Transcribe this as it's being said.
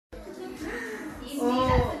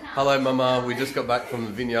Hello, Mama. We just got back from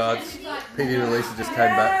the vineyards. Petey and Elisa just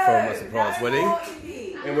came back from a surprise wedding.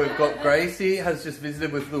 And we've got Gacie has just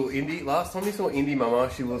visited with little Indy. Last time we saw Indy,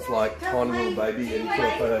 Mama, she was like tiny little baby and you saw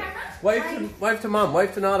a photo. Wave to Mum,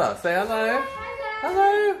 wave to Nada. Say hello.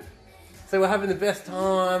 Hello. Say we're having the best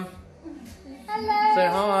time. Hello. Say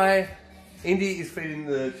hi. Indy is feeding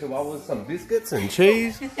the Chihuahuas some biscuits and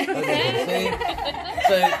cheese. As you can see.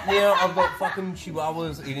 So now I've got fucking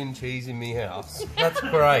Chihuahuas eating cheese in my house. That's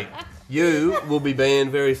great. You will be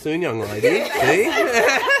banned very soon, young lady. See?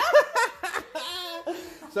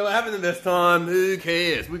 So we're having the best time. Who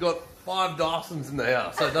cares? We got 5 Dawsons in the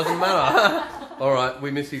house, so it doesn't matter. All right, we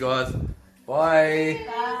miss you guys. Bye.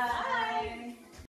 Bye.